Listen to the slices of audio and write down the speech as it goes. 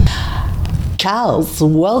Charles,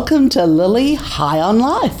 welcome to Lily High on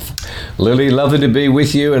Life. Lily, lovely to be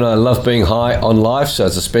with you, and I love being high on life, so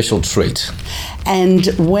it's a special treat. And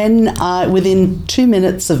within 2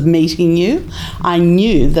 minutes of meeting you, I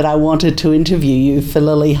knew that I wanted to interview you for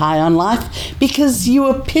Lily High on Life because you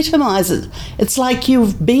epitomise it. It's like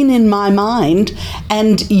you've been in my mind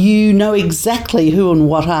and you know exactly who and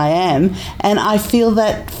what I am, and I felt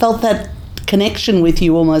that connection with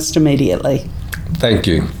you almost immediately. Thank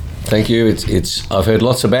you. Thank you. I've heard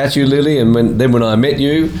lots about you, Lily, and when I met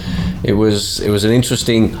you, it was an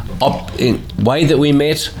interesting way that we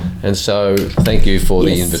met, and so thank you for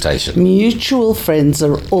the invitation. Mutual friends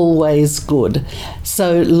are always good.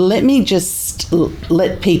 So let me just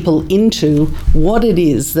let people into what it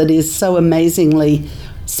is that is so amazingly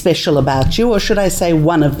special about you, or should I say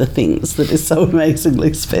one of the things that is so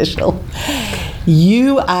amazingly special.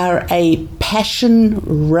 You are a passion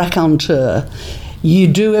raconteur. You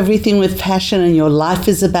do everything with passion, and your life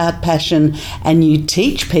is about passion, and you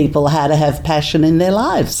teach people how to have passion in their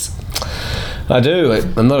lives. I do.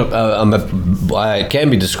 I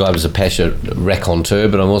can be described as a passion raconteur,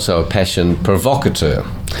 but I'm also a passion provocateur.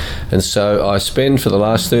 And so I spend for the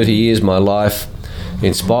last 30 years my life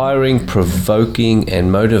inspiring, provoking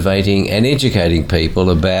and motivating and educating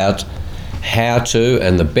people about how to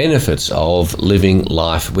and the benefits of living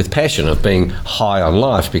life with passion, of being high on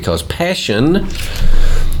life, because passion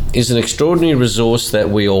is an extraordinary resource that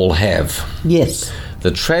we all have. Yes. The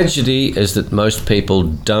tragedy is that most people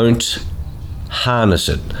don't harness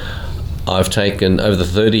it. I've taken, over the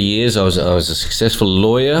 30 years, I was a successful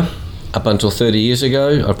lawyer up until 30 years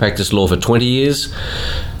ago. I practiced law for 20 years,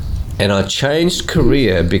 and I changed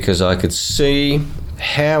career because I could see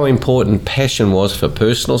how important passion was for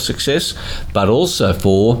personal success, but also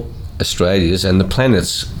for Australia's and the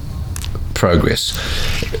planet's progress.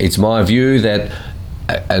 It's my view that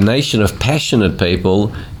a nation of passionate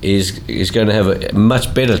people is going to have a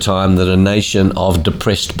much better time than a nation of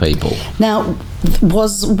depressed people. Now,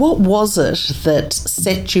 what was it that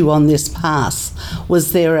set you on this path?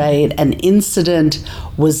 Was there an incident?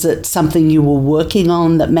 Was it something you were working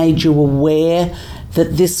on that made you aware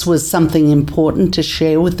that this was something important to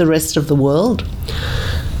share with the rest of the world?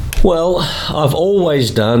 Well, I've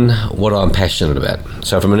always done what I'm passionate about.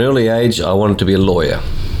 So from an early age, I wanted to be a lawyer.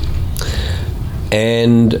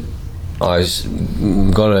 And I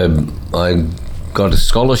got a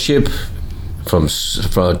scholarship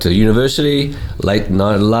to university. Late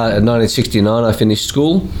 1969, I finished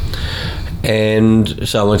school. And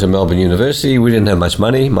so I went to Melbourne University. We didn't have much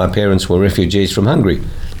money. My parents were refugees from Hungary.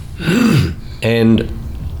 And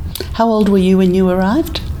how old were you when you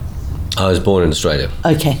arrived? I was born in Australia.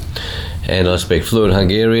 Okay. And I speak fluent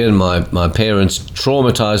Hungarian. My parents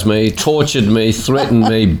traumatised me, tortured me, threatened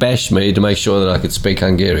me, bashed me to make sure that I could speak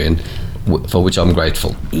Hungarian, for which I'm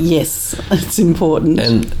grateful. Yes, it's important.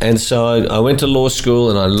 And so I went to law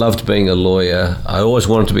school, and I loved being a lawyer. I always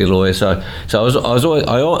wanted to be a lawyer. So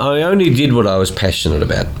I only did what I was passionate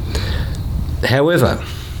about. However,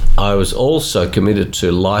 I was also committed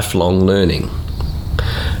to lifelong learning.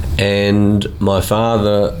 And my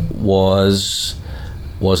father was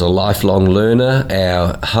a lifelong learner.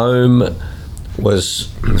 Our home was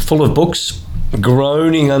full of books,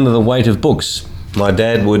 groaning under the weight of books. My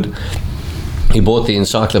dad he bought the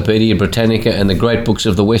Encyclopedia Britannica and the great books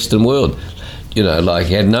of the Western world. You know, like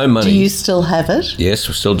he had no money. Do you still have it? Yes,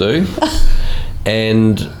 we still do.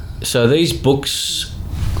 And so these books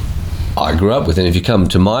I grew up with, and if you come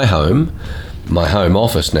to my home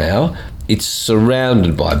office now, it's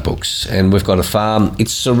surrounded by books, and we've got a farm,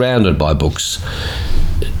 it's surrounded by books.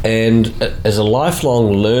 And as a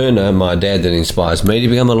lifelong learner, my dad then inspires me to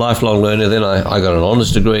become a lifelong learner. Then I got an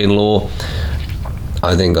honours degree in law.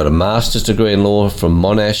 I then got a master's degree in law from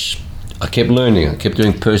Monash. I kept learning. I kept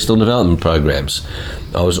doing personal development programs.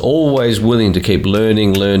 I was always willing to keep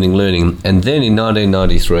learning. And then in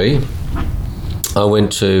 1993, I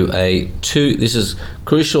went to this is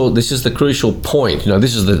the crucial point. You know,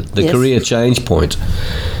 this is the Yes. career change point.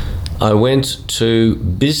 I went to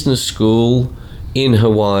business school in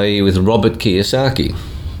Hawaii with Robert Kiyosaki.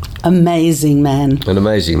 Amazing man. An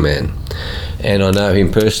amazing man. And I know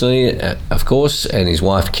him personally, of course, and his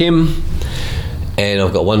wife Kim. And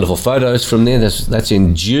I've got wonderful photos from there. That's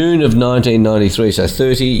in June of 1993, so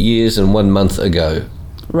 30 years and 1 month ago.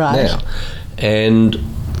 Right. Now. And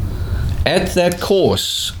at that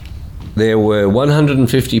course, there were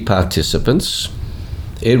 150 participants.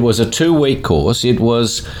 It was a 2-week course. It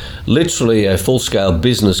was literally a full-scale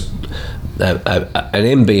business, an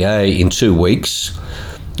MBA in 2 weeks.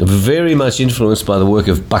 very much influenced by the work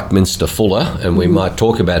of Buckminster Fuller, and we might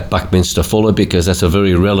talk about Buckminster Fuller because that's a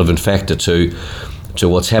very relevant factor to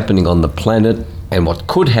what's happening on the planet and what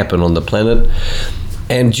could happen on the planet.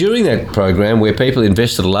 And during that program, where people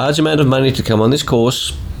invested a large amount of money to come on this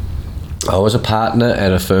course, I was a partner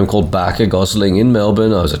at a firm called Barker Gosling in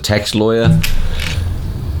Melbourne. I was a tax lawyer.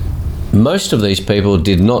 Most of these people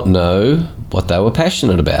did not know what they were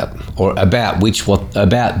passionate about, or about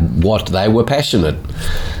what they were passionate.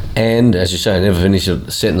 And as you say, I never finish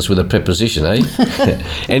a sentence with a preposition, eh?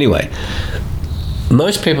 Anyway,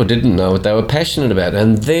 most people didn't know what they were passionate about.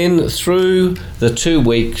 And then through the 2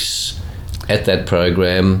 weeks at that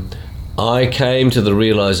program, I came to the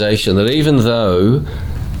realisation that even though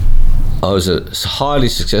I was a highly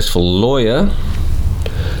successful lawyer,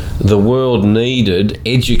 the world needed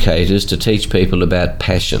educators to teach people about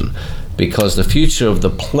passion, because the future of the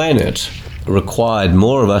planet required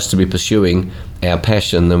more of us to be pursuing our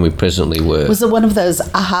passion than we presently were. Was it one of those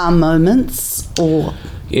aha moments, or...?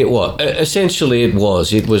 It was. Essentially, it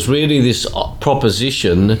was. It was really this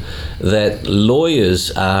proposition that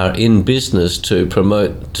lawyers are in business to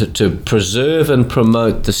promote, to preserve and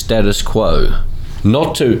promote the status quo,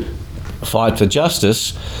 not to fight for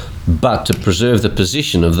justice, but to preserve the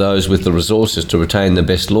position of those with the resources to retain the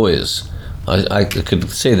best lawyers. I could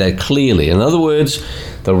see that clearly. In other words,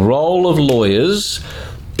 the role of lawyers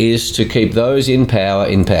is to keep those in power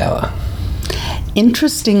in power.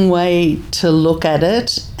 Interesting way to look at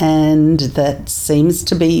it, and that seems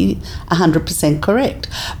to be 100% correct.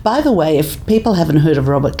 By the way, if people haven't heard of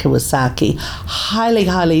Robert Kiyosaki, highly,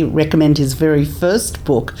 highly recommend his very first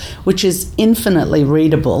book, which is infinitely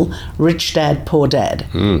readable, Rich Dad, Poor Dad.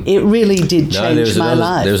 It really did change my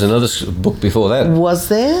life. There was another book before that. Was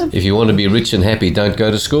there? If you want to be rich and happy, don't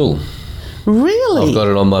go to school. Really? I've got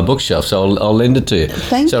it on my bookshelf, so I'll lend it to you.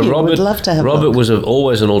 Thank you. Robert, would love to have Robert was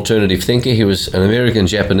always an alternative thinker. He was an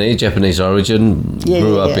American-Japanese origin,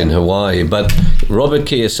 grew up in Hawaii. But Robert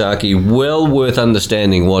Kiyosaki, well worth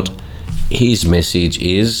understanding what his message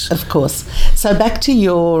is. Of course. So back to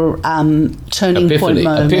your turning point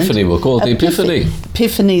moment. Epiphany, we'll call it the Epiphany.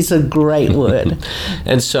 Epiphany's a great word.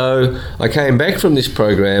 And so I came back from this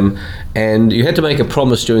program, and you had to make a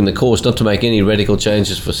promise during the course not to make any radical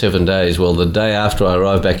changes for 7 days. Well, the day after I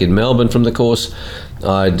arrived back in Melbourne from the course,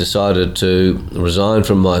 I decided to resign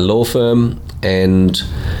from my law firm and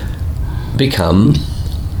become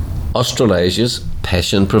Australasia's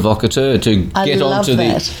passion provocateur, to get onto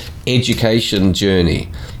the education journey.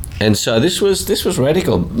 And so this was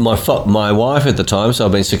radical. My wife at the time, so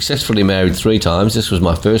I've been successfully married 3 times. This was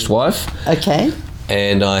my first wife. Okay.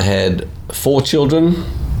 And I had 4 children.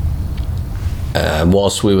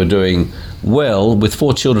 Whilst we were doing well with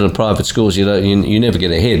 4 children in private schools, you never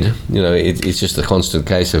get ahead. It's just a constant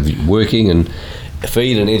case of working and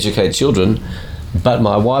feed and educate children. But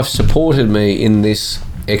my wife supported me in this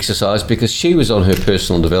exercise because she was on her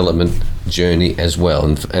personal development journey as well,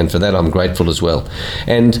 and for that I'm grateful as well.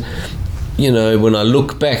 And when I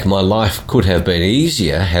look back, my life could have been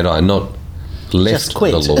easier had I not left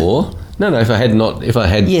the law. No, if I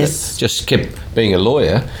had just kept being a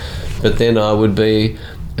lawyer, but then I would be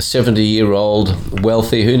a 70-year-old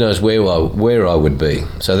wealthy, who knows where I would be.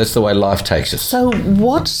 So that's the way life takes us. So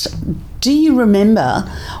what do you remember?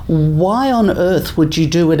 Why on earth would you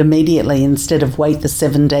do it immediately instead of wait the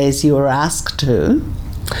 7 days you were asked to?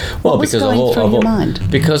 What was going through your mind?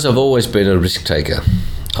 Because I've always been a risk taker.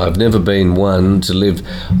 I've never been one to live.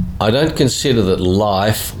 I don't consider that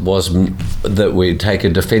life was that we take a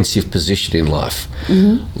defensive position in life.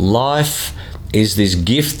 Mm-hmm. Life is this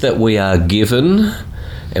gift that we are given,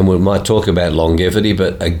 and we might talk about longevity,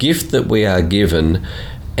 but a gift that we are given,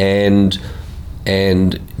 and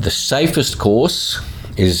the safest course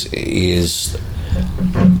is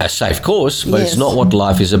a safe course, but it's not what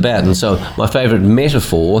life is about. And so my favourite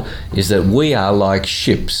metaphor is that we are like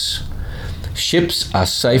ships. Ships are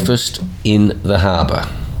safest in the harbour.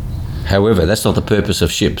 However, that's not the purpose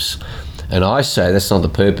of ships. And I say that's not the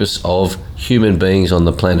purpose of human beings on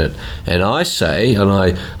the planet. And I say, and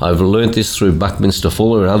I've learnt this through Buckminster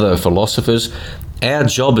Fuller and other philosophers, our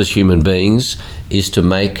job as human beings is to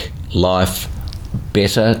make life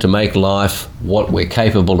better, to make life what we're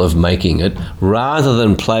capable of making it, rather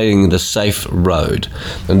than playing the safe road.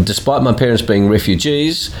 And despite my parents being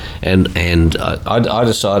refugees, and I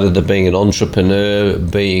decided that being an entrepreneur,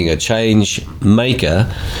 being a change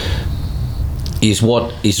maker, is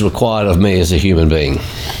what is required of me as a human being.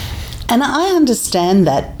 And I understand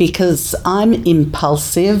that because I'm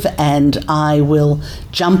impulsive and I will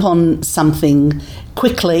jump on something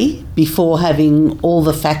quickly before having all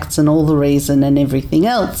the facts and all the reason and everything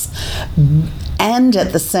else. And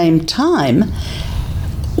at the same time,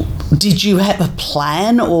 did you have a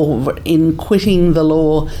plan, or in quitting the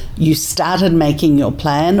law you started making your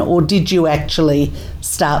plan, or did you actually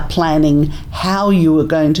start planning how you were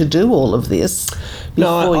going to do all of this?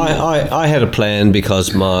 No, I had a plan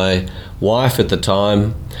because my wife at the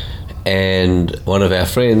time and one of our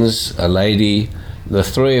friends, a lady, the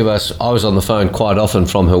three of us, I was on the phone quite often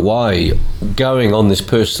from Hawaii going on this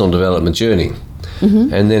personal development journey,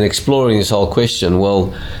 and then exploring this whole question,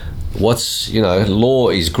 well, law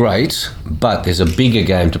is great, but there's a bigger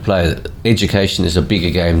game to play. Education is a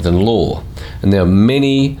bigger game than law. And there were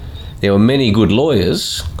many good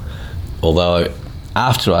lawyers, although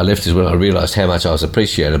after I left is when I realised how much I was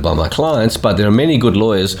appreciated by my clients, but there are many good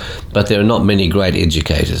lawyers, but there are not many great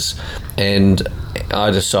educators. And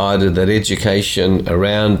I decided that education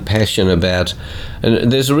around passion about,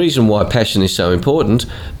 and there's a reason why passion is so important,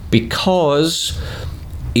 because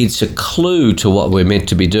it's a clue to what we're meant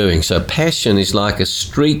to be doing. So passion is like a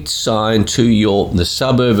street sign to the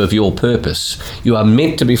suburb of your purpose. You are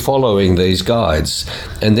meant to be following these guides.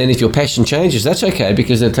 And then if your passion changes, that's okay,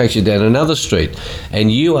 because it takes you down another street.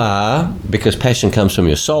 And you are, because passion comes from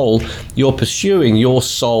your soul, you're pursuing your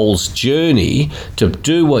soul's journey to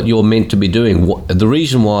do what you're meant to be doing, the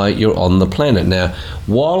reason why you're on the planet. Now,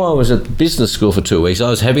 while I was at business school for 2 weeks, I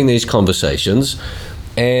was having these conversations,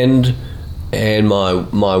 and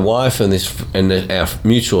my wife and our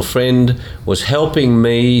mutual friend was helping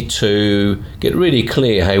me to get really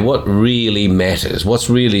clear, hey, what really matters, what's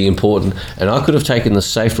really important. And I could have taken the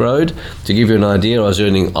safe road. To give you an idea, I was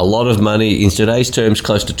earning a lot of money, in today's terms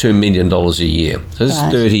close to $2 million a year. So this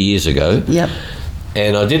is 30 years ago. Yep.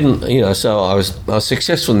 And I didn't, so I was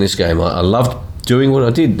successful in this game. I loved doing what I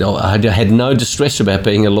did. I had no distress about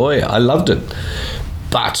being a lawyer. I loved it.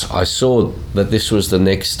 But I saw that this was the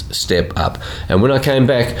next step up. And when I came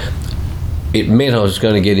back, it meant I was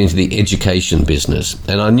going to get into the education business.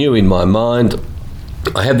 And I knew in my mind,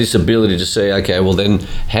 I have this ability to say, okay, well then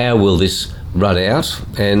how will this run out?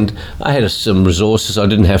 And I had some resources. I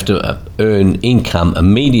didn't have to earn income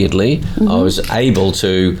immediately. I was able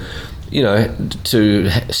to, to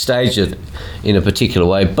stage it in a particular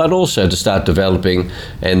way, but also to start developing.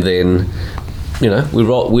 And then we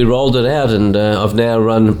rolled it out, and I've now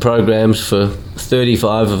run programs for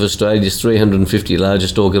 35 of Australia's 350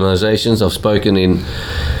 largest organisations. I've spoken in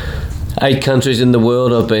 8 countries in the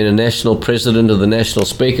world. I've been a national president of the National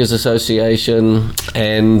Speakers Association,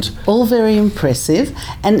 and all very impressive.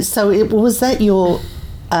 And so, was that your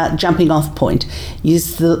jumping off point?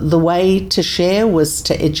 Is the way to share was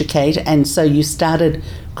to educate, and so you started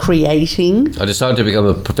creating? I decided to become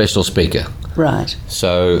a professional speaker. Right.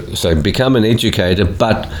 So become an educator,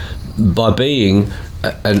 but by being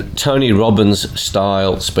a Tony Robbins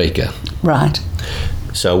style speaker. Right.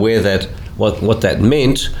 So what that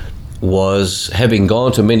meant was, having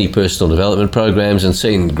gone to many personal development programs and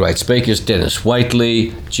seen great speakers, Dennis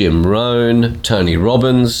Waitley, Jim Rohn, Tony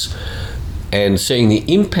Robbins, and seeing the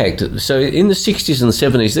impact. So in the 60s and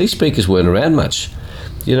the 70s, these speakers weren't around much.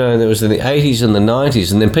 There was in the 80s and the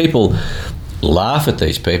 90s, and then people laugh at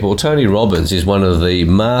these people. Well, Tony Robbins is one of the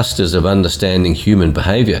masters of understanding human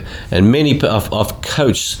behaviour, and I've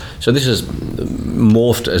coached, so this has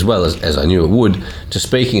morphed as well as I knew it would, to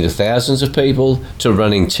speaking to thousands of people, to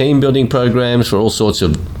running team building programs for all sorts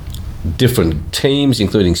of different teams,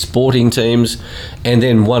 including sporting teams, and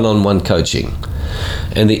then one-on-one coaching.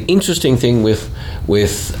 And the interesting thing with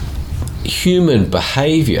human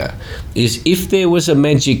behaviour is, if there was a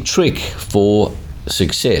magic trick for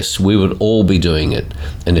success, we would all be doing it,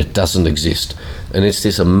 and it doesn't exist. And it's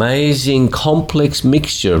this amazing complex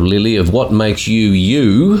mixture, Lily, of what makes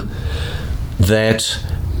you, that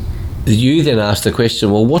you then ask the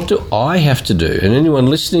question, well, what do I have to do? And anyone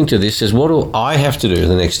listening to this says, what do I have to do in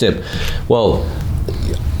the next step? Well,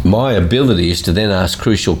 my ability is to then ask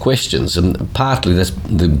crucial questions, and partly that's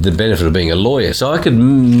the benefit of being a lawyer. So I could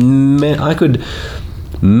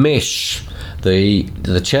mesh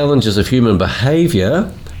the challenges of human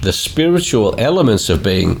behaviour, the spiritual elements of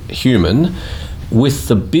being human, with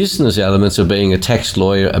the business elements of being a tax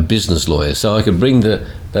lawyer, a business lawyer. So I could bring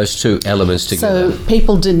those two elements together. So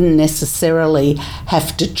people didn't necessarily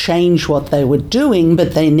have to change what they were doing,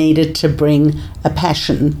 but they needed to bring a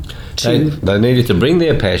passion to... They needed to bring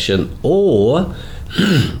their passion, or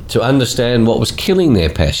to understand what was killing their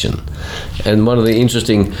passion. And one of the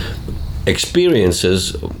interesting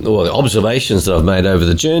experiences, or the observations that I've made over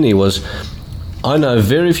the journey, was I know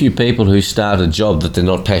very few people who start a job that they're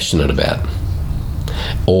not passionate about.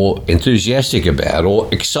 or enthusiastic about or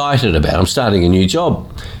excited about. I'm starting a new job.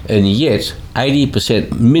 And yet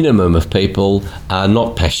 80% minimum of people are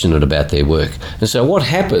not passionate about their work. And so what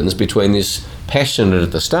happens between this passionate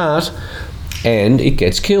at the start and it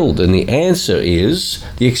gets killed? And the answer is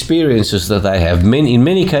the experiences that they have. In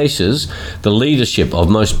many cases, the leadership of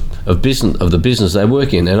the business they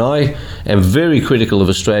work in. And I am very critical of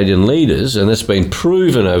Australian leaders, and it's been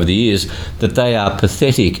proven over the years that they are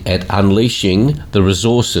pathetic at unleashing the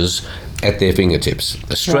resources at their fingertips.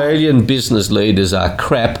 Australian business leaders are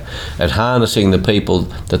crap at harnessing the people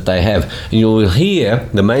that they have. And you will hear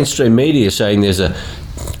the mainstream media saying there's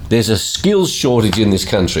a skills shortage in this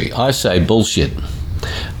country. I say bullshit.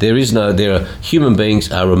 Human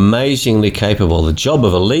beings are amazingly capable. The job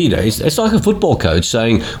of a leader it's like a football coach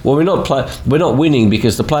saying, well, we're not winning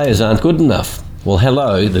because the players aren't good enough. Well,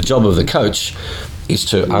 hello, the job of the coach is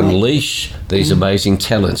to unleash these amazing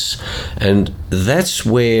talents. And that's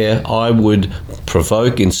where I would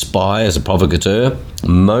provoke, inspire as a provocateur,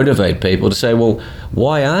 motivate people to say, well,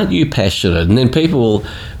 why aren't you passionate? And then people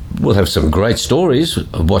will have some great stories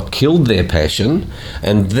of what killed their passion.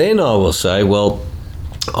 And then I will say, well,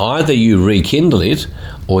 either you rekindle it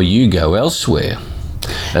or you go elsewhere.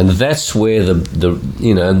 And that's where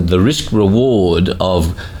the risk reward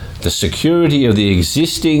of the security of the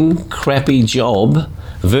existing crappy job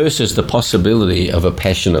versus the possibility of a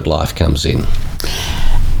passionate life comes in.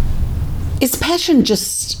 Is passion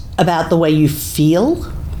just about the way you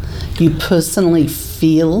feel? You personally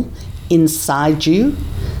feel inside you?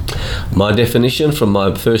 My definition from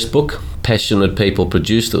my first book, Passionate People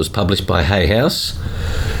Produced, that was published by Hay House,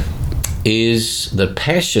 is that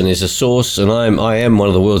passion is a source, and I am one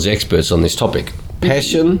of the world's experts on this topic.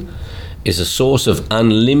 Passion is a source of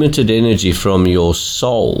unlimited energy from your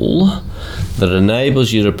soul that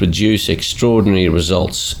enables you to produce extraordinary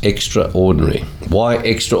results. Extraordinary. Why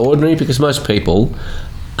extraordinary? Because most people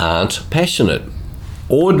aren't passionate.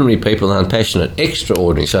 Ordinary people aren't passionate.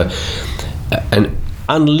 Extraordinary. So an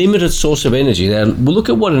unlimited source of energy. Now, look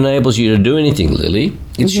at what enables you to do anything, Lily.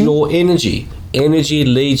 It's your energy. Energy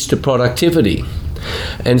leads to productivity.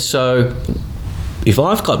 And so if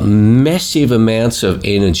I've got massive amounts of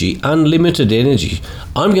energy, unlimited energy,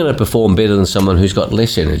 I'm going to perform better than someone who's got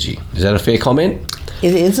less energy. Is that a fair comment?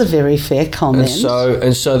 It is a very fair comment.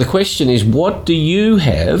 And so the question is, what do you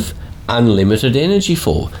have unlimited energy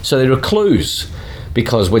for? So there are clues.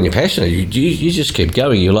 Because when you're passionate, you just keep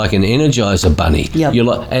going. You're like an Energizer bunny. Yep. You're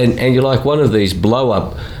like one of these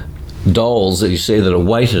blow-up dolls that you see that are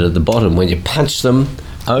weighted at the bottom. When you punch them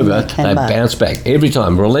over, they bounce back. Every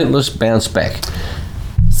time, relentless bounce back.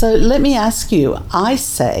 So let me ask you, I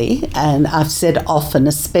say, and I've said often,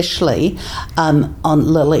 especially on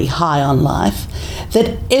Lily High on Life,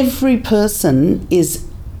 that every person is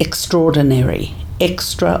extraordinary,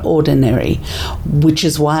 which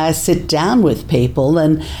is why I sit down with people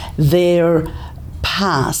and their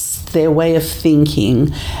past, their way of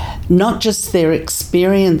thinking, not just their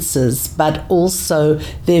experiences, but also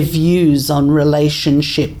their views on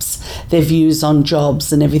relationships, their views on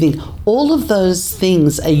jobs and everything. All of those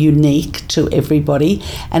things are unique to everybody,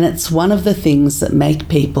 and it's one of the things that make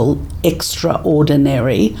people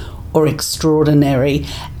extraordinary or extraordinary,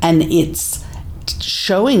 and it's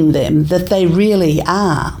showing them that they really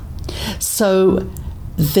are. So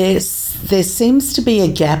there seems to be a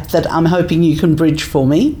gap that I'm hoping you can bridge for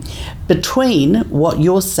me between what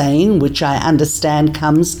you're saying, which I understand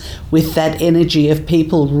comes with that energy of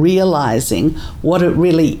people realizing what it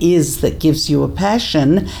really is that gives you a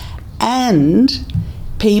passion, and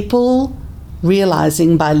people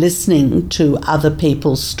realizing by listening to other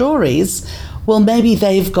people's stories, well, maybe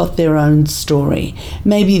they've got their own story.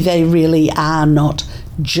 Maybe they really are not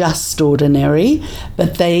just ordinary,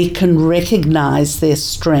 but they can recognize their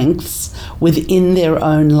strengths within their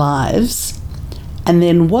own lives. And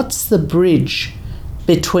then what's the bridge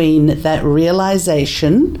between that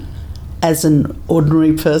realization as an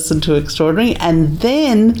ordinary person to extraordinary, and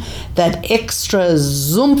then that extra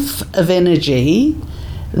zoomph of energy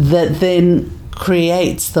that then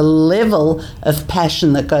creates the level of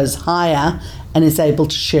passion that goes higher and is able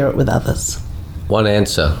to share it with others? One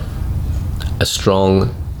answer: a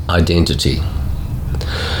strong identity.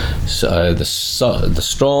 So the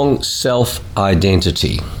strong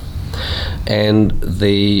self-identity. And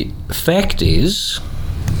the fact is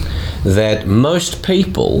that most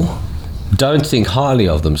people don't think highly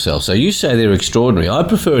of themselves. So you say they're extraordinary. I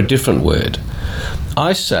prefer a different word.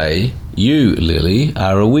 I say you, Lily,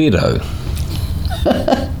 are a weirdo.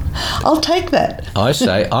 I'll take that. I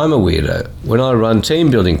say I'm a weirdo. When I run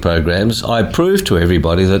team building programs, I prove to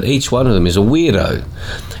everybody that each one of them is a weirdo.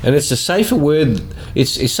 And it's a safer word.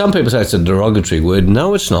 It's some people say it's a derogatory word.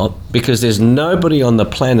 No, it's not, because there's nobody on the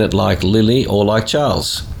planet like Lily or like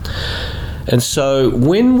Charles. And so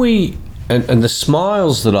when we... And the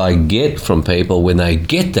smiles that I get from people when they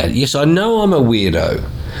get that, yes, I know I'm a weirdo.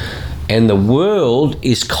 And the world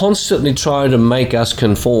is constantly trying to make us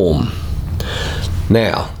conform.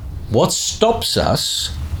 Now, what stops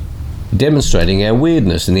us demonstrating our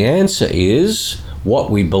weirdness? And the answer is what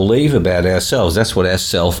we believe about ourselves. That's what our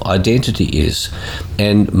self-identity is.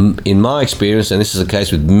 And in my experience, and this is the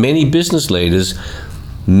case with many business leaders,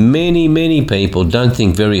 many people don't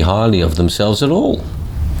think very highly of themselves at all.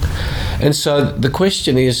 And so the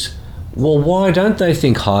question is, well, why don't they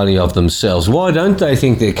think highly of themselves? Why don't they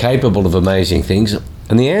think they're capable of amazing things?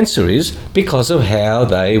 And the answer is because of how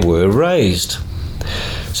they were raised.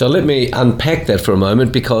 So let me unpack that for a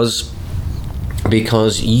moment, because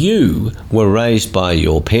you were raised by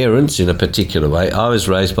your parents in a particular way. I was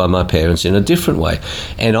raised by my parents in a different way.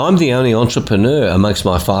 And I'm the only entrepreneur amongst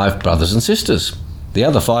my 5 brothers and sisters. The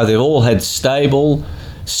other 5, they've all had stable,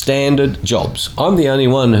 standard jobs. I'm the only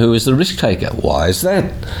one who is the risk taker. Why is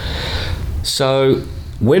that? So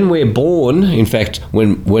when we're born, in fact,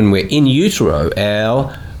 when we're in utero,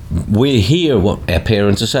 we hear what our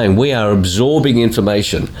parents are saying. We are absorbing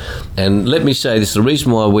information. And let me say this, the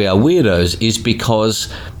reason why we are weirdos is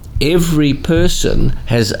because every person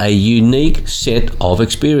has a unique set of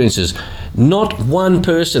experiences. Not one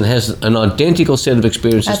person has an identical set of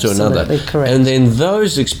experiences to another. Absolutely correct. And then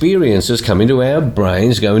those experiences come into our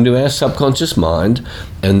brains, go into our subconscious mind,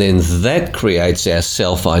 and then that creates our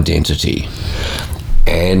self-identity.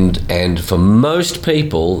 And for most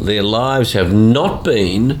people, their lives have not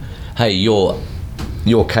been, hey, you're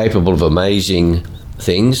capable of amazing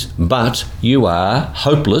things, but you are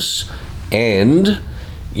hopeless and,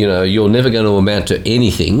 you're never going to amount to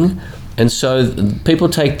anything. And so people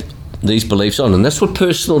take these beliefs on, and that's what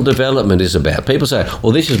personal development is about. People say,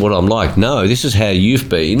 well, this is what I'm like. No, this is how you've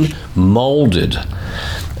been moulded.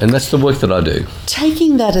 And that's the work that I do.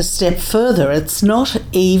 Taking that a step further, it's not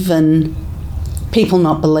even people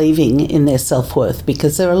not believing in their self-worth,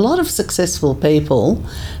 because there are a lot of successful people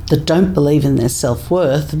that don't believe in their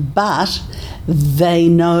self-worth, but they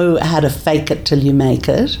know how to fake it till you make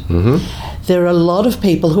it. Mm-hmm. There are a lot of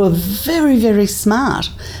people who are very, very smart,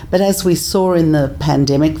 but as we saw in the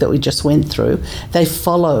pandemic that we just went through, they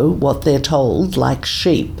follow what they're told like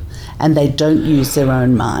sheep, and they don't use their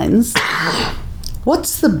own minds.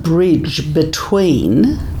 What's the bridge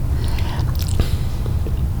between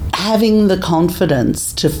having the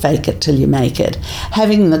confidence to fake it till you make it,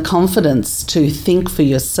 having the confidence to think for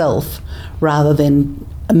yourself rather than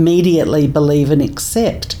immediately believe and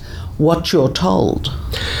accept what you're told?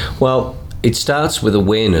 Well, it starts with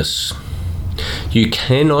awareness. You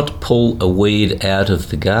cannot pull a weed out of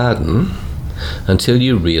the garden until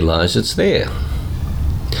you realise it's there.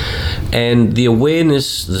 And the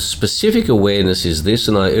awareness, the specific awareness is this,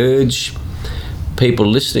 and I urge people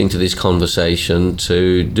listening to this conversation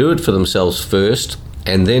to do it for themselves first,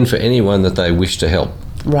 and then for anyone that they wish to help.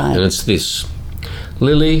 Right. And it's this.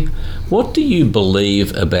 Lily, what do you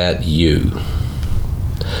believe about you?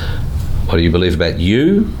 What do you believe about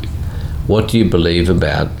you? What do you believe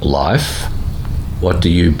about life? What do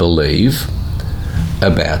you believe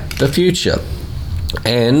about the future?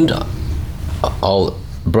 And I'll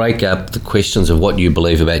break up the questions of what you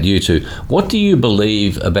believe about you to what do you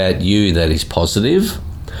believe about you that is positive,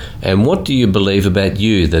 and what do you believe about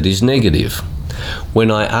you that is negative?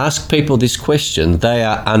 When I ask people this question, they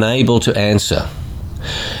are unable to answer.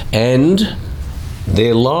 And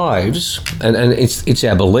their lives, and it's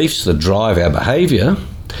our beliefs that drive our behaviour.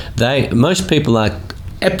 Most people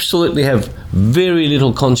absolutely have very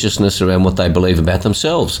little consciousness around what they believe about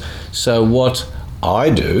themselves. So what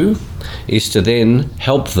I do is to then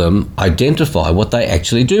help them identify what they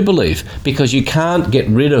actually do believe, because you can't get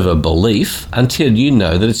rid of a belief until you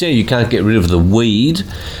know that it's there. You can't get rid of the weed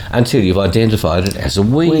until you've identified it as a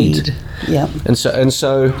weed. Yeah. And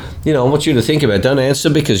so, I want you to think about it. Don't answer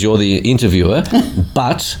because you're the interviewer,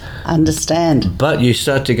 but understand. But you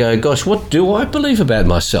start to go, gosh, what do I believe about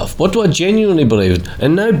myself? What do I genuinely believe?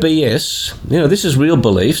 And no BS. This is real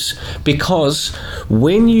beliefs, because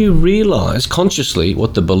when you realise consciously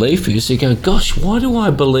what the belief is, you go, gosh, why do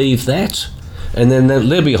I believe that? And then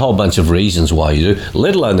there'll be a whole bunch of reasons why you do,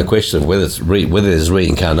 let alone the question of whether there's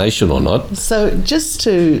reincarnation or not. So just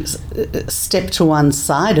to step to one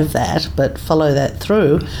side of that, but follow that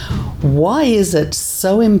through, why is it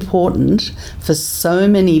so important for so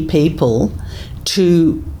many people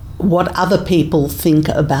to what other people think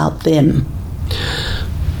about them?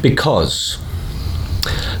 Because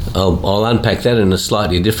I'll unpack that in a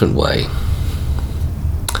slightly different way.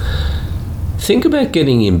 Think about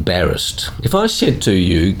getting embarrassed. If I said to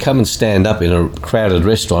you, come and stand up in a crowded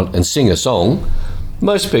restaurant and sing a song,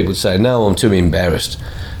 most people would say, no, I'm too embarrassed.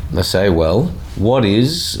 And I say, well, what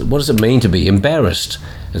does it mean to be embarrassed?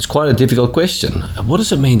 It's quite a difficult question. What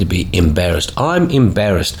does it mean to be embarrassed? I'm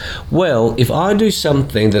embarrassed. Well, if I do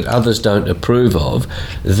something that others don't approve of,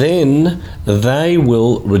 then they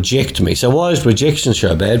will reject me. So why is rejection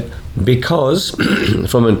so bad? Because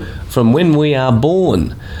from when we are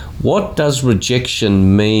born, what does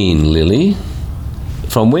rejection mean, Lily?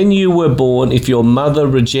 From when you were born, if your mother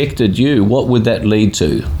rejected you, what would that lead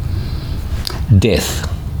to? Death.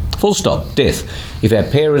 Full stop, death. If our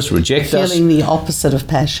parents reject us... Feeling the opposite of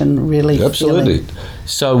passion, really. Absolutely.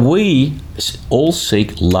 So we all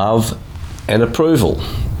seek love and approval.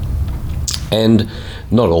 And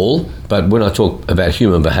not all, but when I talk about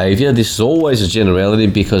human behaviour, this is always a generality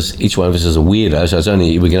because each one of us is a weirdo, so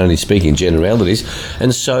we can only speak in generalities.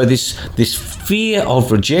 And so this fear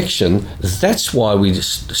of rejection, that's why we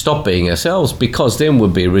just stop being ourselves, because then we'll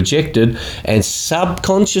be rejected, and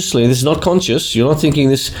subconsciously, this is not conscious, you're not thinking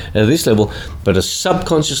this at this level, but a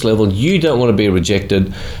subconscious level, you don't want to be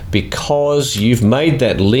rejected because you've made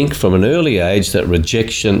that link from an early age that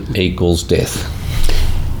rejection equals death.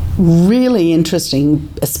 Really interesting,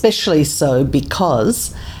 especially so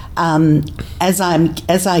because as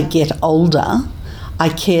I get older, I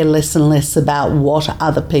care less and less about what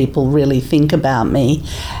other people really think about me,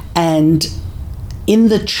 and in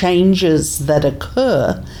the changes that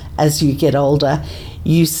occur as you get older,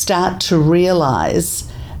 you start to realise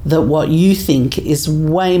that what you think is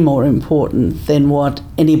way more important than what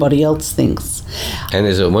anybody else thinks. And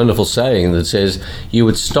there's a wonderful saying that says you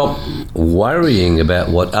would stop worrying about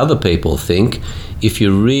what other people think if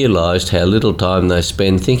you realised how little time they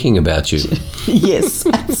spend thinking about you. Yes,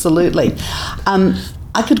 absolutely.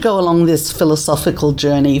 I could go along this philosophical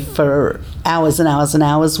journey for hours and hours and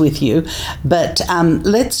hours with you, but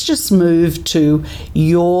let's just move to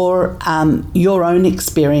your own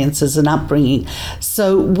experiences and upbringing.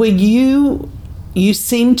 So you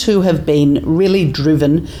seem to have been really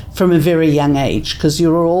driven from a very young age, because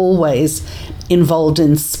you were always involved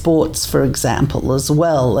in sports, for example, as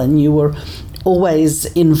well, and you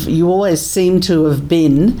always seem to have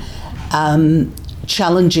been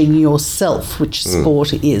challenging yourself, which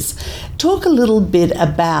sport is. Talk a little bit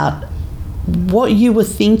about what you were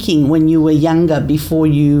thinking when you were younger before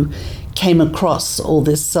you came across all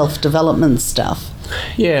this self-development stuff.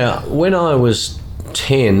 Yeah, when I was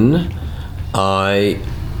 10, I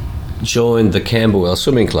joined the Camberwell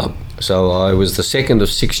Swimming Club. So I was the second of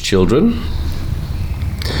 6 children.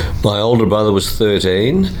 My older brother was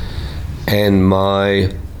 13, and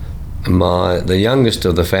the youngest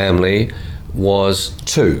of the family was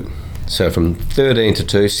 2. So from 13 to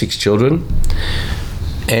 2, 6 children.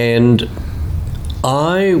 And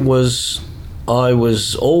I was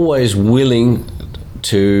always willing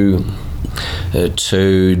to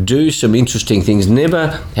do some interesting things,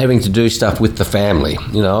 never having to do stuff with the family.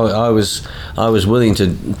 You know, I was willing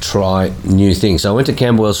to try new things. I went to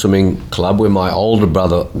Camberwell Swimming Club where my older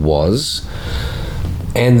brother was,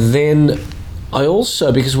 and then I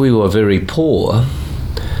also, because we were very poor,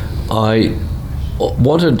 I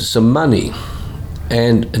wanted some money,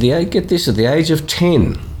 and get this, at the age of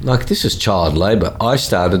 10, like this is child labour, I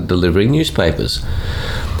started delivering newspapers.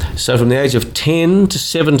 So from the age of 10 to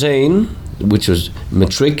 17, which was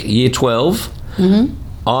matric, year 12,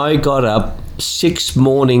 I got up 6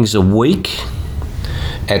 mornings a week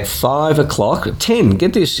at 5 o'clock, 10,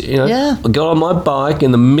 get this, I got on my bike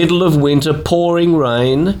in the middle of winter, pouring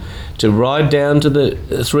rain, to ride down to the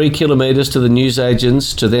 3 kilometres to the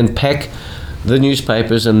newsagents, to then pack the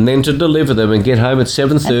newspapers and then to deliver them and get home at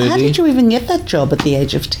 7:30. And how did you even get that job at the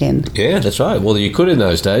age of 10? Yeah, that's right. Well, you could in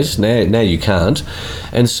those days. Now you can't.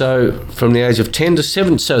 And so from the age of 10 to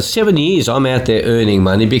 7, so 7 years I'm out there earning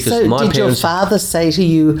money because so my parents... did your father say to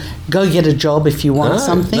you, go get a job if you want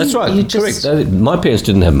something? That's right, correct. My parents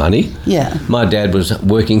didn't have money. Yeah. My dad was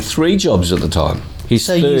working 3 jobs at the time. You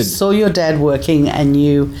saw your dad working and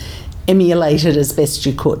you emulated as best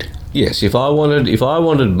you could. Yes, if I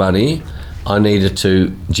wanted money, I needed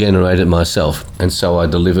to generate it myself, and so I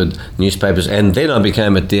delivered newspapers, and then I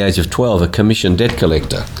became, at the age of 12, a commission debt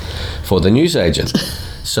collector for the newsagent.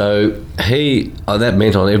 So that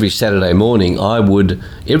meant on every Saturday morning,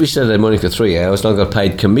 every Saturday morning for 3 hours, and I got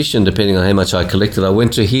paid commission depending on how much I collected. I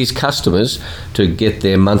went to his customers to get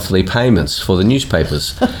their monthly payments for the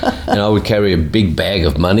newspapers. And I would carry a big bag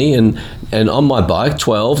of money and on my bike,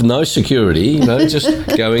 12, no security,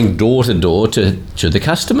 just going door to door to the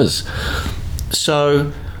customers.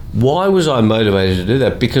 So why was I motivated to do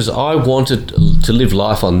that? Because I wanted to live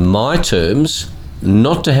life on my terms,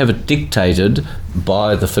 not to have it dictated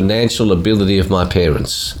by the financial ability of my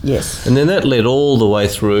parents. Yes. And then that led all the way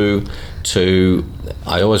through to,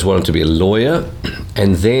 I always wanted to be a lawyer,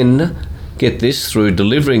 and then, get this, through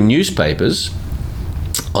delivering newspapers,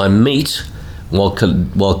 I meet, while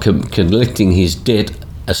collecting his debt,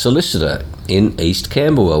 a solicitor in East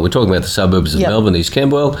Camberwell. We're talking about the suburbs of Melbourne, East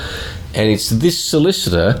Camberwell, and it's this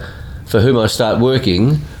solicitor for whom I start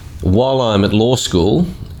working while I'm at law school,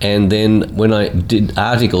 and then when I did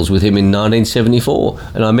articles with him in 1974.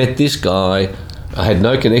 And I met this guy. I had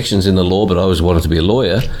no connections in the law, but I always wanted to be a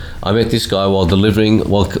lawyer. I met this guy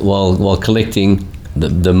while collecting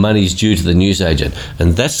the money's due to the newsagent.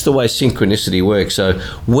 And that's the way synchronicity works. So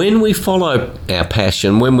when we follow our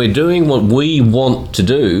passion, when we're doing what we want to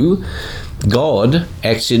do, God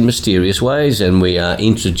acts in mysterious ways, and we are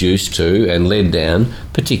introduced to and led down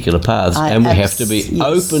particular paths, and we have to be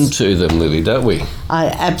open to them, Lily, don't we? I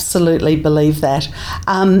absolutely believe that.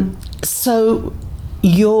 So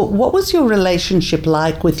what was your relationship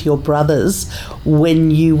like with your brothers when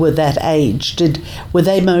you were that age? Were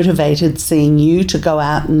they motivated seeing you to go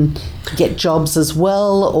out and get jobs as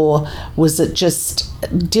well, or was it just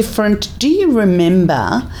different? Do you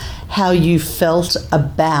remember how you felt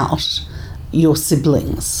about your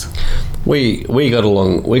siblings? We got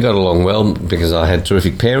along well because I had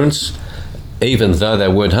terrific parents, even though they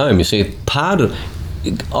weren't home. You see, I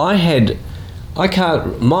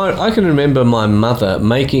can remember my mother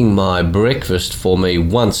making my breakfast for me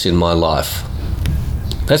once in my life.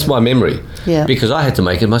 That's my memory. Yeah. Because I had to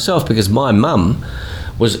make it myself, because my mum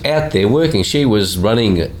was out there working. She was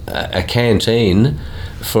running a canteen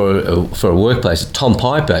for a workplace at Tom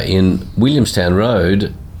Piper in Williamstown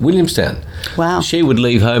Road, Williamstown. Wow. She would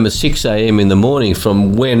leave home at 6 a.m. in the morning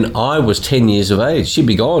from when I was 10 years of age. She'd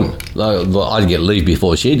be gone. I'd get leave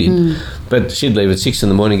before she did. But she'd leave at 6 in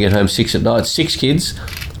the morning, get home 6 at night. 6 kids.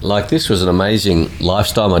 This was an amazing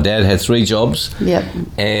lifestyle. My dad had 3 jobs. Yep.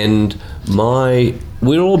 And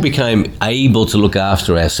we all became able to look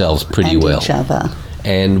after ourselves pretty well. Each other.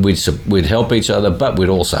 And we'd help each other, but we'd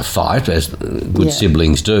also fight, as good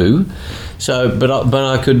siblings do. So, but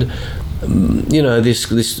I could... this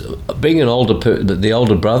being the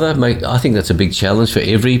older brother, I think that's a big challenge for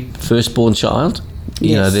every firstborn child.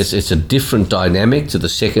 It's a different dynamic to the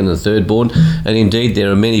second and third born, and indeed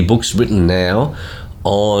there are many books written now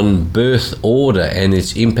on birth order and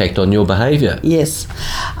its impact on your behaviour. Yes.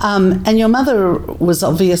 And your mother was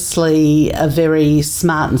obviously a very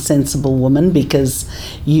smart and sensible woman, because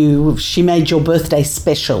she made your birthday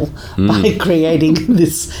special by creating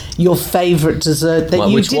your favourite dessert that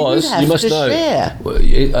you didn't have to share.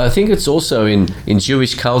 I think it's also in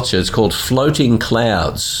Jewish culture, it's called floating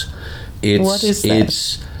clouds. What is that?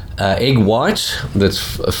 It's egg white that's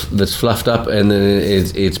fluffed up, and then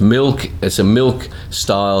it's milk. It's a milk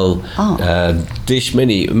style dish.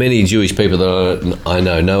 Many Jewish people that I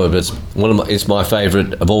know it, but it's my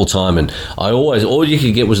favourite of all time. And all you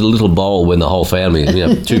could get was a little bowl when the whole family,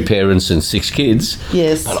 2 parents and 6 kids.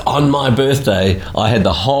 Yes. But on my birthday, I had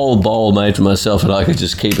the whole bowl made for myself, and I could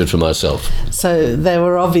just keep it for myself. So they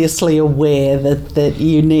were obviously aware that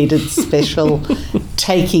you needed special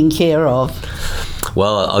taking care of.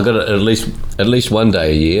 Well, I got it at least one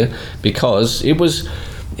day a year, because it was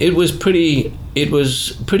pretty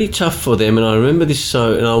tough for them, and I remember this.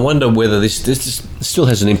 And I wonder whether this still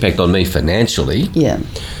has an impact on me financially. Yeah.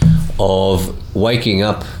 Of waking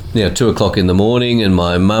up, 2:00 in the morning, and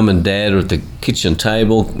my mum and dad are at the kitchen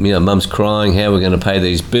table. Mum's crying, how we're going to pay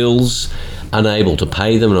these bills, unable to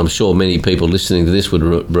pay them. And I'm sure many people listening to this would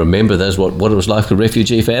remember what it was like for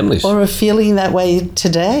refugee families. Or are feeling that way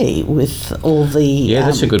today with all the... Yeah,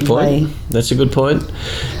 that's a good point. That's a good point.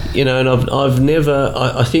 And I've never...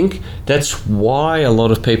 I think that's why a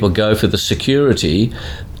lot of people go for the security.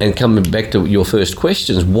 And coming back to your first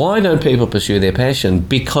questions, why don't people pursue their passion?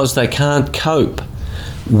 Because they can't cope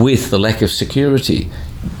with the lack of security.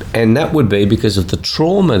 And that would be because of the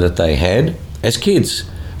trauma that they had as kids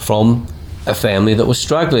from a family that was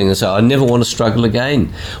struggling, and so I never want to struggle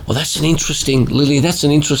again. Well, that's an interesting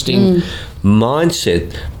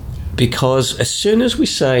mindset, because as soon as we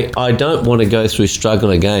say, I don't want to go through struggle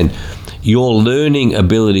again, your learning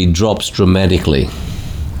ability drops dramatically.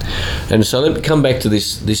 And so let me come back to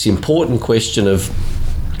this important question of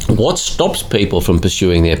what stops people from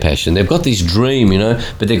pursuing their passion. They've got this dream,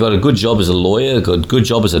 but they've got a good job as a lawyer, got a good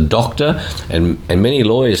job as a doctor, and many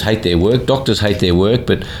lawyers hate their work, doctors hate their work,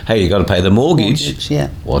 but hey, you've got to pay the mortgage. Yeah.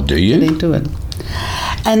 What do you? Get into it.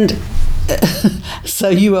 And so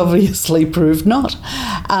you obviously proved not.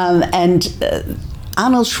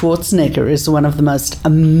 Arnold Schwarzenegger is one of the most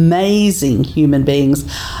amazing human beings.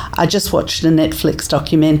 I just watched a Netflix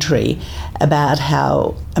documentary about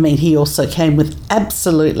how, he also came with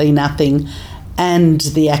absolutely nothing and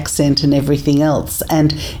the accent and everything else.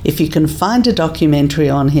 And if you can find a documentary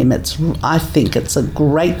on him, I think it's a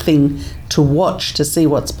great thing to watch to see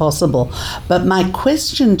what's possible. But my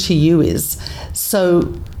question to you is,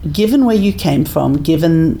 so given where you came from,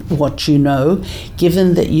 given what you know,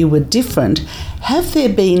 given that you were different, have there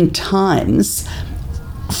been times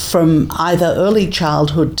from either early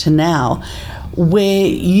childhood to now where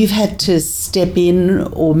you've had to step in,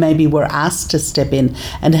 or maybe were asked to step in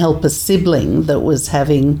and help a sibling that was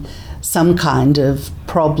having some kind of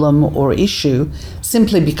problem or issue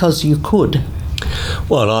simply because you could?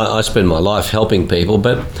 Well, I spend my life helping people,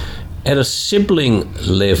 but at a sibling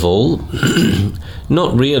level,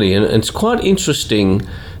 not really. And it's quite interesting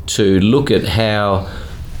to look at how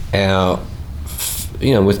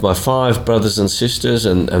with my 5 brothers and sisters,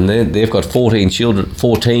 and they've got 14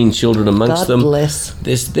 children amongst them. God bless.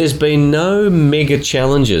 There's been no mega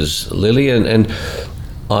challenges, Lily, and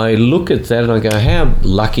I look at that and I go, how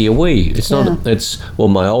lucky are we? It's not.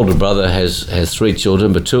 My older brother has 3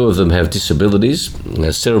 children, but 2 of them have disabilities,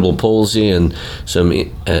 cerebral palsy and some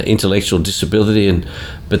intellectual disability,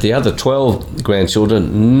 but the other 12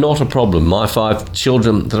 grandchildren, not a problem. My 5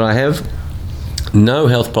 children that I have, no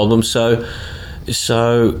health problems. So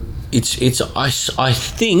I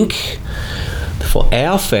think for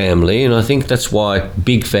our family, and I think that's why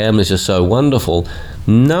big families are so wonderful,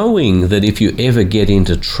 knowing that if you ever get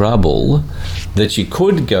into trouble, that you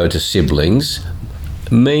could go to siblings,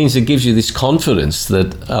 means it gives you this confidence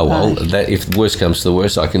that, that if the worst comes to the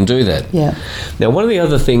worst, I can do that. Yeah. Now, one of the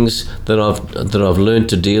other things that I've learned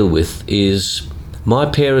to deal with is my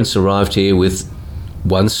parents arrived here with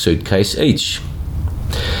 1 suitcase each.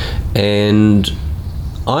 And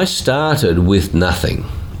I started with nothing.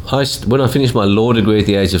 When I finished my law degree at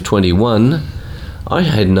the age of 21, I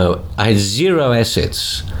had 0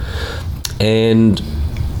 assets. And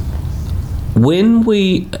when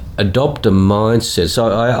we adopt a mindset, so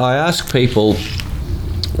I ask people,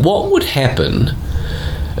 what would happen,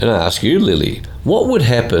 and I ask you, Lily, what would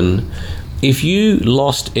happen if you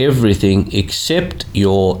lost everything except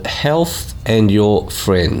your health and your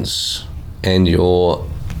friends and your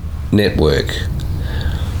network?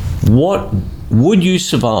 What would you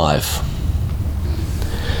survive?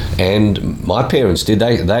 And my parents did.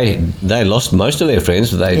 They lost most of their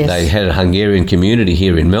friends. They had a Hungarian community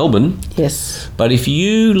here in Melbourne. Yes. But if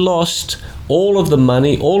you lost all of the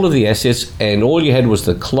money, all of the assets, and all you had was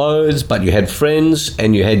the clothes, but you had friends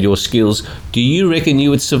and you had your skills, do you reckon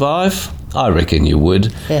you would survive? I reckon you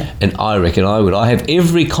would. Yeah. And I reckon I would. I have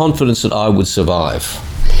every confidence that I would survive.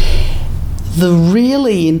 The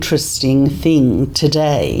really interesting thing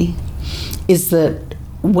today is that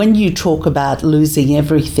when you talk about losing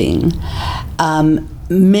everything,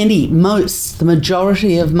 the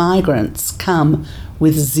majority of migrants come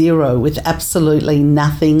with 0, with absolutely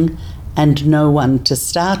nothing and no one to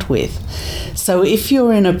start with. So if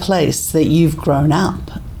you're in a place that you've grown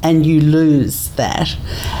up and you lose that,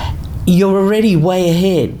 you're already way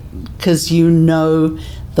ahead because you know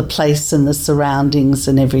the place and the surroundings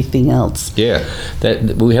and everything else. Yeah,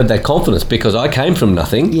 we have that confidence because I came from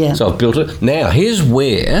nothing, so I've built it. Now, here's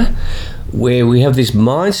where we have this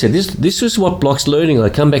mindset. This is what blocks learning. I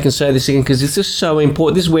come back and say this again because this is so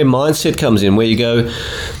important. This is where mindset comes in, where you go,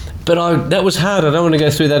 but that was hard, I don't want to go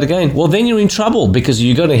through that again. Well, then you're in trouble because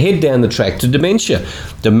you're going to head down the track to dementia.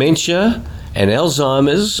 Dementia and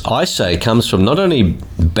Alzheimer's, I say, comes from not only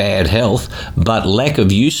bad health, but lack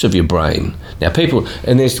of use of your brain. Now,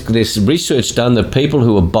 there's research done that people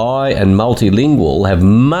who are bi and multilingual have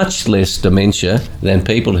much less dementia than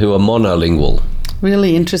people who are monolingual.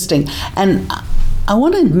 Really interesting. And I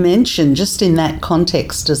want to mention, just in that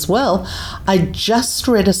context as well, I just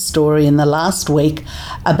read a story in the last week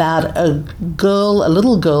about a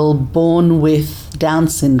little girl born with Down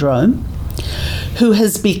syndrome who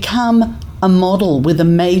has become a model with a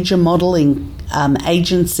major modelling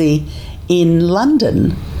agency in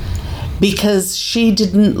London because she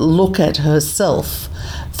didn't look at herself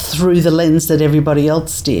through the lens that everybody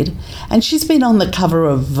else did. And she's been on the cover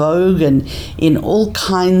of Vogue and in all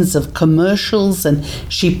kinds of commercials, and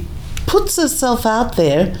she puts herself out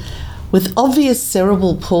there with obvious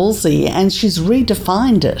cerebral palsy, and she's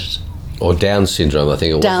redefined it. Or Down syndrome, I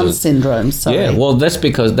think it was. Down syndrome, sorry. Yeah, well, that's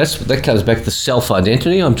because that comes back to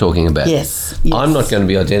self-identity I'm talking about. Yes. I'm not going to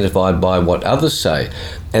be identified by what others say.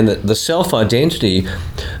 And the self-identity,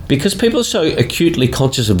 because people are so acutely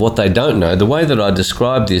conscious of what they don't know, the way that I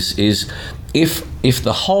describe this is if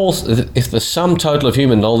the sum total of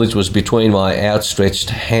human knowledge was between my outstretched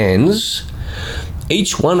hands,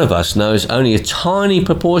 each one of us knows only a tiny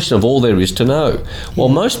proportion of all there is to know. Well,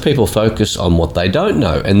 most people focus on what they don't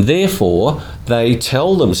know, and therefore they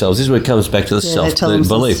tell themselves, this is where it comes back to the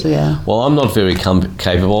self-belief. Well, I'm not very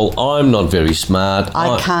capable, I'm not very smart.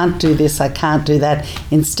 I can't do this, I can't do that.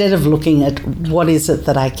 Instead of looking at what is it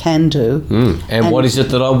that I can do. And what is it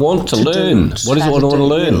that I want to learn? What is it I want to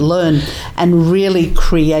learn? Learn, and really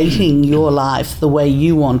creating your life the way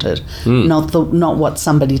you want it, not what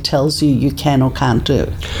somebody tells you can or can't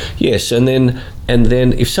do. Yes, and then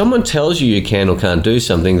if someone tells you can or can't do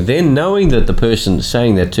something, then knowing that the person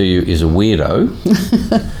saying that to you is a weirdo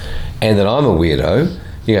and that I'm a weirdo,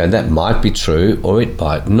 that might be true or it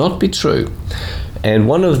might not be true. And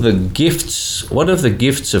one of the gifts of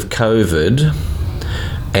COVID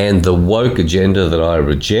and the woke agenda that I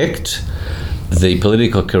reject, the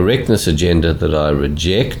political correctness agenda that I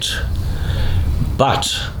reject,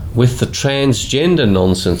 but with the transgender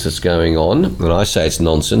nonsense that's going on, and I say it's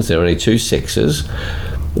nonsense, there are only two sexes,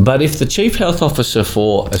 but if the Chief Health Officer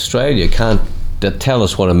for Australia can't tell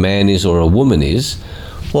us what a man is or a woman is,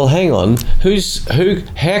 well, hang on,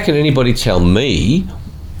 how can anybody tell me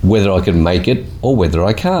whether I can make it or whether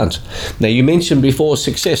I can't? Now, you mentioned before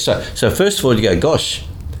success. So first of all, you go, gosh,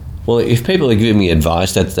 well, if people are giving me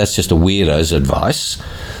advice, that's just a weirdo's advice.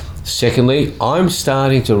 Secondly, I'm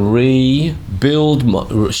starting to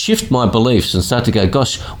shift my beliefs and start to go,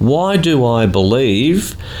 gosh, why do I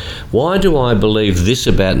believe this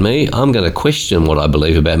about me? I'm going to question what I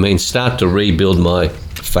believe about me and start to rebuild my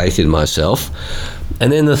faith in myself.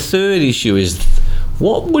 And then the third issue is,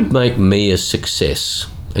 what would make me a success?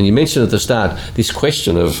 And you mentioned at the start this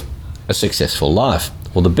question of a successful life.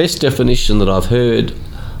 Well, the best definition that I've heard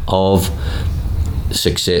of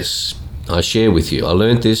success, I share with you. I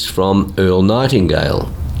learnt this from Earl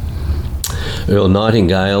Nightingale. Earl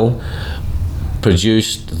Nightingale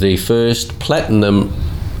produced the first platinum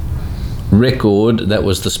record that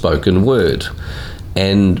was the spoken word.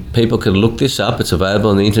 And people can look this up. It's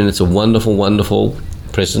available on the internet. It's a wonderful, wonderful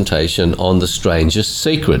presentation on the strangest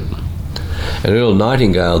secret. And Earl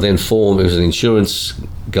Nightingale then he was an insurance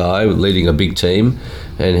guy leading a big team,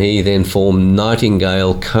 and he then formed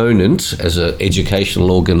Nightingale Conant as an educational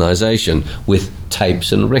organisation with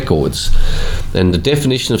tapes and records. And the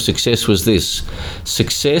definition of success was this: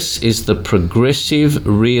 success is the progressive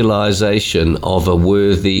realisation of a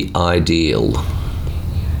worthy ideal.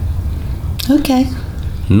 Okay.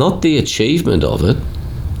 Not the achievement of it,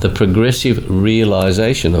 the progressive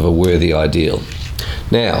realisation of a worthy ideal.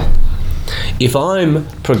 Now, if I'm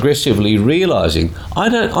progressively realising,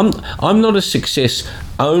 I'm not a success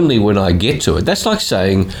only when I get to it. That's like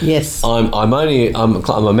saying, yes, I'm a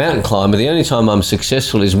mountain climber. The only time I'm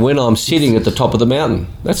successful is when I'm sitting at the top of the mountain.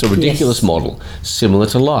 That's a ridiculous model, similar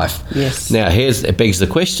to life. Yes. Now, it begs the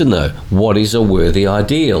question though: what is a worthy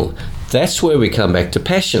ideal? That's where we come back to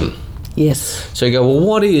passion. Yes. So you go, well,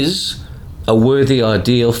 what is a worthy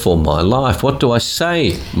ideal for my life? What do I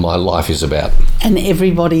say my life is about? And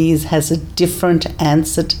everybody has a different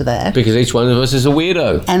answer to that. Because each one of us is a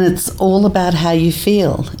weirdo. And it's all about how you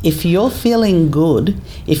feel. If you're feeling good,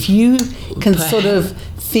 if you can sort of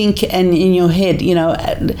think and in your head,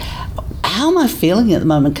 how am I feeling at the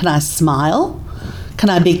moment? Can I smile? Can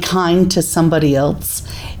I be kind to somebody else?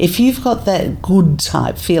 If you've got that good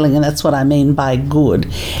type feeling, and that's what I mean by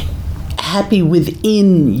good, happy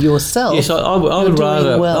within yourself. Yes, I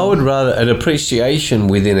would rather an appreciation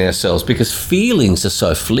within ourselves, because feelings are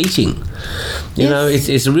so fleeting.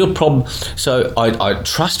 It's a real problem. So I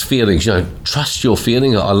trust feelings. Trust your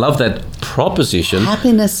feeling. I love that proposition.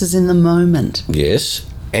 Happiness is in the moment. Yes,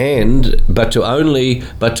 but to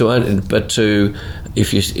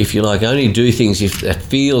if you like only do things if that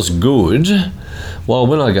feels good. Well,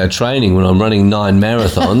 when I go training, when I'm running 9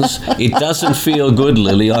 marathons, it doesn't feel good,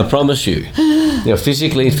 Lily, I promise you.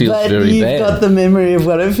 Physically it feels very bad. You've got the memory of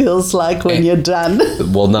what it feels like when you're done.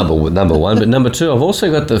 Well, number one. But number two, I've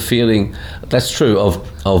also got the feeling, that's true,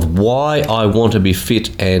 of why I want to be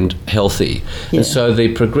fit and healthy. Yeah. And so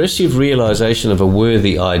the progressive realisation of a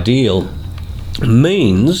worthy ideal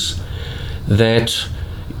means that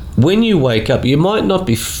when you wake up, you might not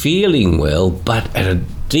be feeling well, but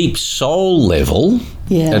deep soul level,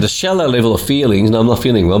 at a shallow level of feelings, and I'm not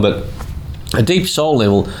feeling well, but a deep soul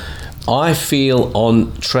level, I feel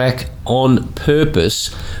on track, on purpose.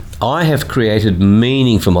 I have created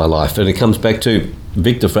meaning for my life. And it comes back to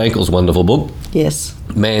Viktor Frankl's wonderful book, Yes.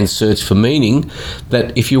 Man's Search for Meaning,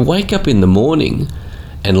 that if you wake up in the morning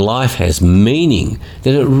and life has meaning,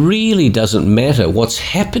 then it really doesn't matter what's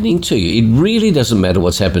happening to you. It really doesn't matter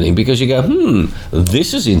what's happening, because you go,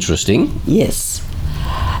 this is interesting. Yes.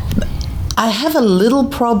 I have a little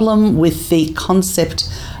problem with the concept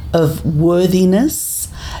of worthiness,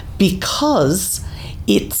 because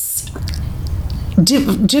it's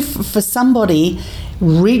for somebody,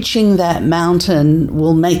 reaching that mountain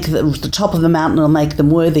will make the top of the mountain will make them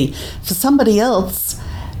worthy. For somebody else,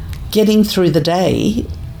 getting through the day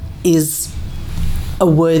is a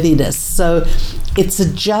worthiness. So it's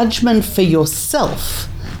a judgment for yourself,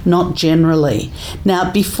 not generally.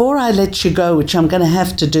 Now, before I let you go, which I'm going to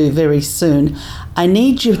have to do very soon, I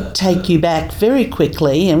need to take you back very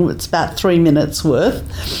quickly, and it's about 3 minutes worth,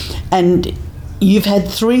 and you've had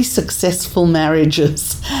 3 successful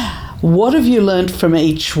marriages. What have you learned from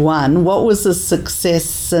each one? What was the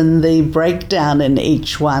success and the breakdown in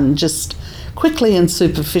each one? Just quickly and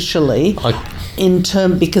superficially,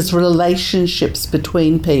 because relationships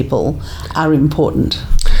between people are important.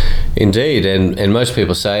 Indeed, and most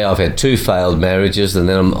people say, I've had 2 failed marriages and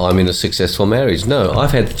then I'm in a successful marriage. No,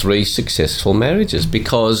 I've had 3 successful marriages,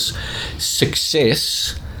 because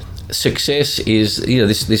success is,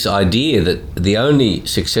 this idea that the only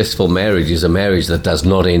successful marriage is a marriage that does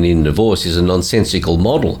not end in divorce is a nonsensical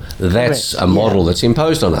model. That's a model that's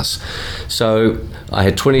imposed on us. So I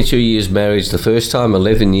had 22 years marriage the first time,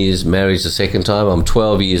 11 years marriage the second time. I'm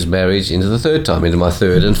 12 years marriage into the third time, into my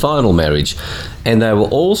third and final marriage. And they were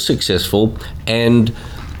all successful, and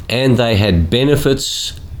they had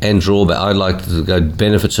benefits and drawbacks. I like to go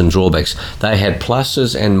benefits and drawbacks. They had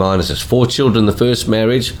pluses and minuses. 4 children the first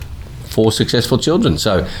marriage, 4 successful children.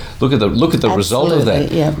 So look at the result of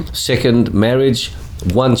that. Yeah. Second marriage,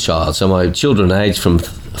 1 child. So my children aged from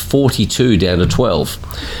 42 down to 12,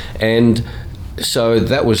 and so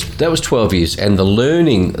that was 12 years. And the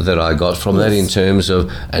learning that I got from that, in terms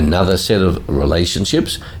of another set of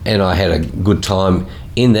relationships, and I had a good time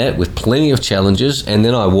in that with plenty of challenges. And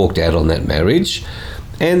then I walked out on that marriage.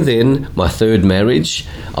 And then my third marriage,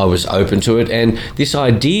 I was open to it. And this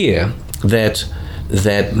idea that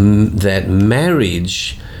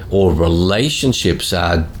marriage or relationships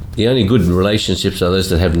are the only good relationships are those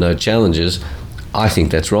that have no challenges, I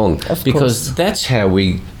think that's wrong. Because that's how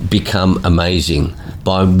we become amazing,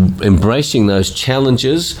 by embracing those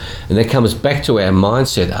challenges. And that comes back to our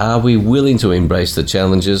mindset. Are we willing to embrace the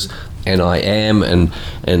challenges? And I am. And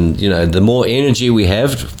the more energy we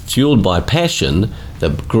have, fueled by passion, the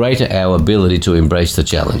greater our ability to embrace the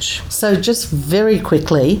challenge. So just very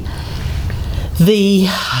quickly, the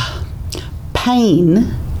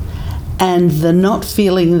pain and the not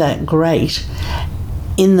feeling that great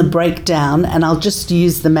in the breakdown, and I'll just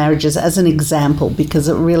use the marriages as an example because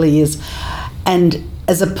it really is. And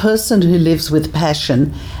as a person who lives with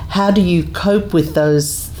passion, how do you cope with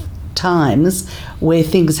those times where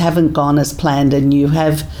things haven't gone as planned and you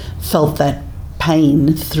have felt that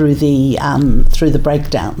pain through the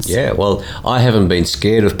breakdowns? Yeah, well, I haven't been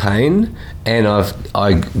scared of pain, and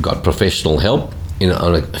I got professional help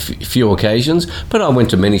on a few occasions, but I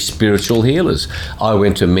went to many spiritual healers. I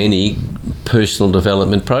went to many personal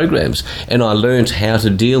development programs, and I learned how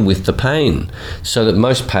to deal with the pain, so that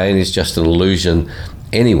most pain is just an illusion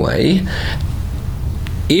anyway.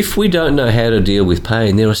 If we don't know how to deal with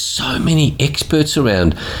pain, there are so many experts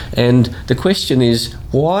around. And the question is,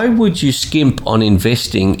 why would you skimp on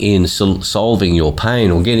investing in solving your pain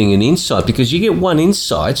or getting an insight? Because you get one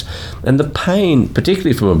insight and the pain,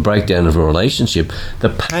 particularly from a breakdown of a relationship, the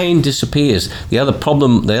pain disappears. The other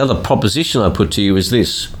proposition I put to you is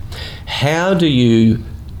this: how do you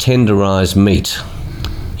tenderize meat?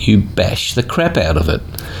 You bash the crap out of it.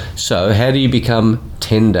 So how do you become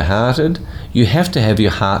tender-hearted? You have to have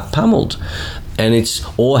your heart pummeled.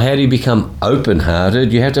 Or how do you become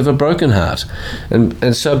open-hearted? You have to have a broken heart.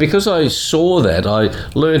 And so because I saw that, I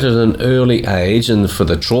learned at an early age, and for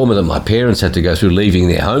the trauma that my parents had to go through leaving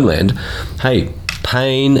their homeland, hey,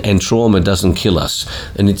 pain and trauma doesn't kill us.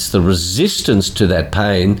 And it's the resistance to that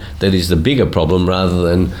pain that is the bigger problem, rather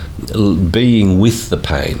than being with the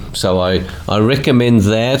pain. So I recommend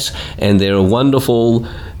that, and there are wonderful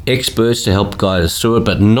experts to help guide us through it,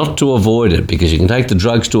 but not to avoid it, because you can take the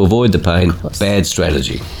drugs to avoid the pain. Bad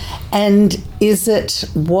strategy. And is it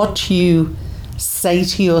what you say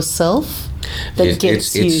to yourself? that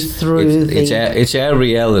gets you through it's our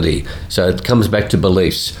reality. So it comes back to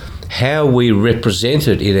beliefs. How we represent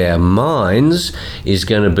it in our minds is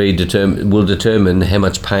going to be will determine how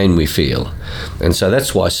much pain we feel. And so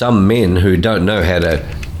that's why some men who don't know how to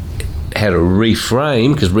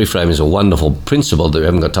reframe, because reframe is a wonderful principle that we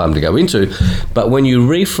haven't got time to go into, but when you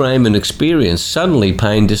reframe an experience, suddenly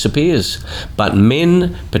pain disappears. But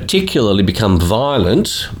men particularly become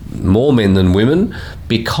violent, more men than women,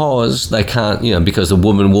 because they can't, because the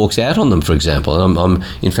woman walks out on them, for example. And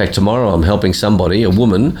in fact, tomorrow I'm helping somebody, a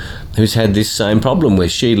woman, who's had this same problem where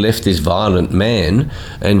she left this violent man,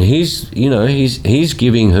 and he's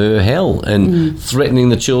giving her hell and threatening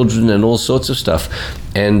the children and all sorts of stuff.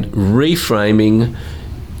 And reframing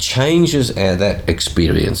changes that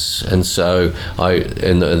experience. And so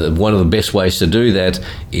one of the best ways to do that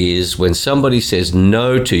is when somebody says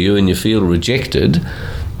no to you and you feel rejected,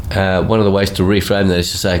 one of the ways to reframe that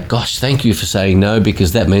is to say, gosh, thank you for saying no,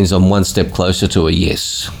 because that means I'm one step closer to a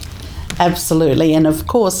yes. Absolutely. And of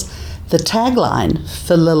course, the tagline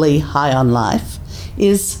for Lily High on Life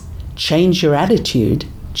is change your attitude,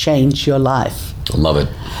 change your life. I love it.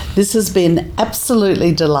 This has been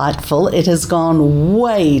absolutely delightful. It has gone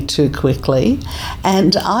way too quickly,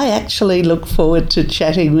 and I actually look forward to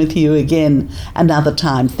chatting with you again another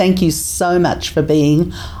time. Thank you so much for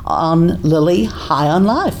being on Lily High on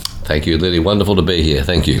Life. Thank you, Lily. Wonderful to be here.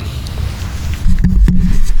 Thank you.